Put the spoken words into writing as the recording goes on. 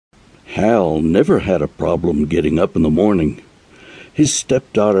Hal never had a problem getting up in the morning. His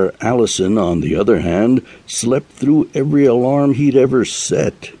stepdaughter Allison, on the other hand, slept through every alarm he'd ever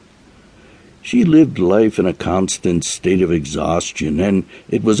set. She lived life in a constant state of exhaustion, and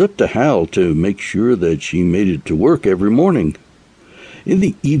it was up to Hal to make sure that she made it to work every morning. In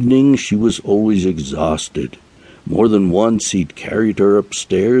the evening she was always exhausted. More than once he'd carried her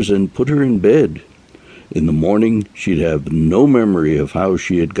upstairs and put her in bed. In the morning she'd have no memory of how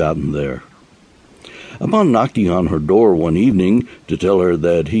she had gotten there. Upon knocking on her door one evening to tell her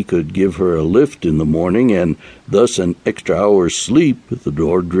that he could give her a lift in the morning and thus an extra hour's sleep, the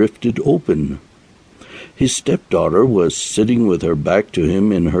door drifted open. His stepdaughter was sitting with her back to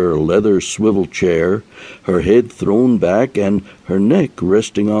him in her leather swivel chair, her head thrown back and her neck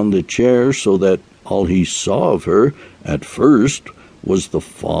resting on the chair so that all he saw of her, at first, was the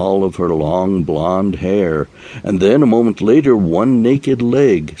fall of her long blonde hair, and then, a moment later, one naked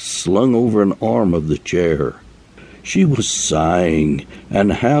leg slung over an arm of the chair. She was sighing,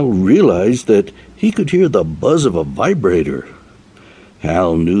 and Hal realized that he could hear the buzz of a vibrator.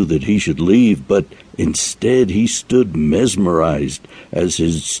 Hal knew that he should leave, but instead he stood mesmerized as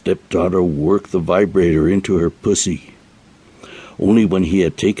his stepdaughter worked the vibrator into her pussy. Only when he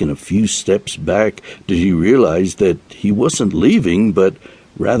had taken a few steps back did he realize that he wasn't leaving, but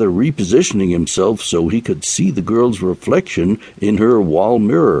rather repositioning himself so he could see the girl's reflection in her wall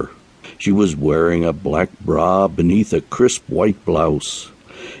mirror. She was wearing a black bra beneath a crisp white blouse.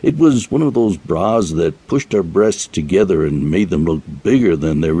 It was one of those bras that pushed her breasts together and made them look bigger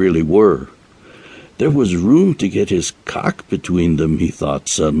than they really were. There was room to get his cock between them, he thought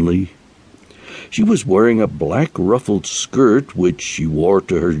suddenly. She was wearing a black ruffled skirt which she wore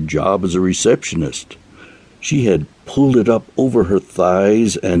to her job as a receptionist. She had pulled it up over her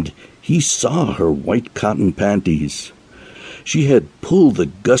thighs, and he saw her white cotton panties. She had pulled the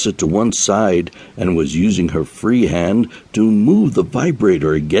gusset to one side and was using her free hand to move the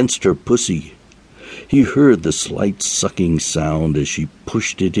vibrator against her pussy. He heard the slight sucking sound as she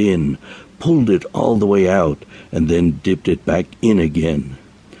pushed it in, pulled it all the way out, and then dipped it back in again.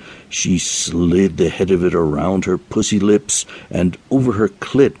 She slid the head of it around her pussy lips and over her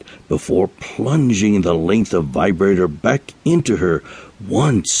clit before plunging the length of vibrator back into her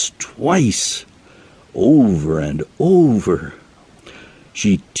once, twice, over and over.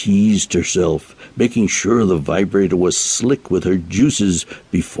 She teased herself, making sure the vibrator was slick with her juices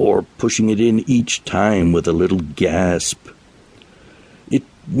before pushing it in each time with a little gasp. It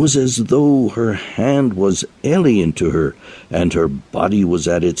was as though her hand was alien to her, and her body was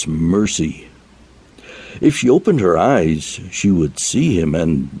at its mercy. If she opened her eyes, she would see him,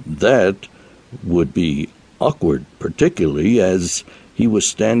 and that would be awkward, particularly as he was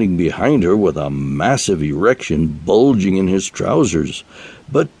standing behind her with a massive erection bulging in his trousers,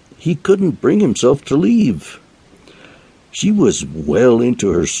 but he couldn't bring himself to leave. She was well into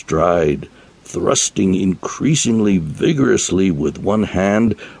her stride, thrusting increasingly vigorously with one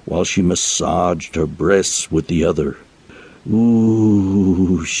hand while she massaged her breasts with the other.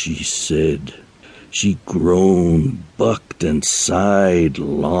 "Ooh," she said. She groaned, bucked, and sighed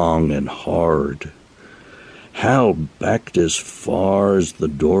long and hard. Hal backed as far as the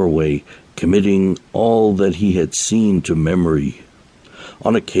doorway, committing all that he had seen to memory.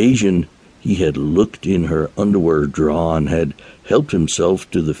 On occasion, he had looked in her underwear drawer and had helped himself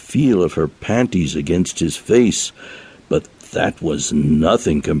to the feel of her panties against his face, but that was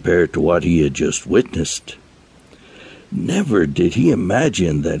nothing compared to what he had just witnessed. Never did he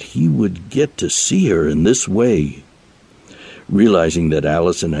imagine that he would get to see her in this way. Realizing that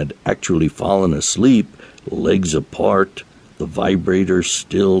Allison had actually fallen asleep, legs apart, the vibrator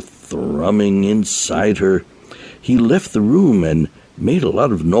still thrumming inside her, he left the room and made a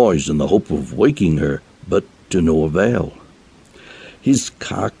lot of noise in the hope of waking her, but to no avail. His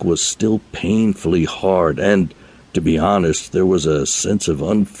cock was still painfully hard, and, to be honest, there was a sense of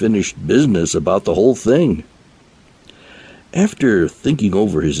unfinished business about the whole thing. After thinking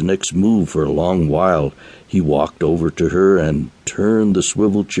over his next move for a long while, he walked over to her and turned the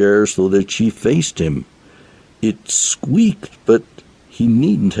swivel chair so that she faced him. It squeaked, but he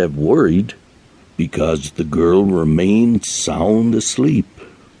needn't have worried, because the girl remained sound asleep.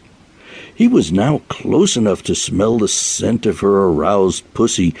 He was now close enough to smell the scent of her aroused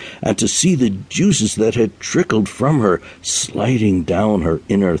pussy and to see the juices that had trickled from her sliding down her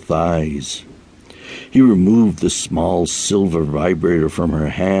inner thighs. He removed the small silver vibrator from her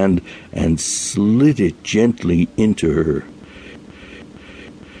hand and slid it gently into her.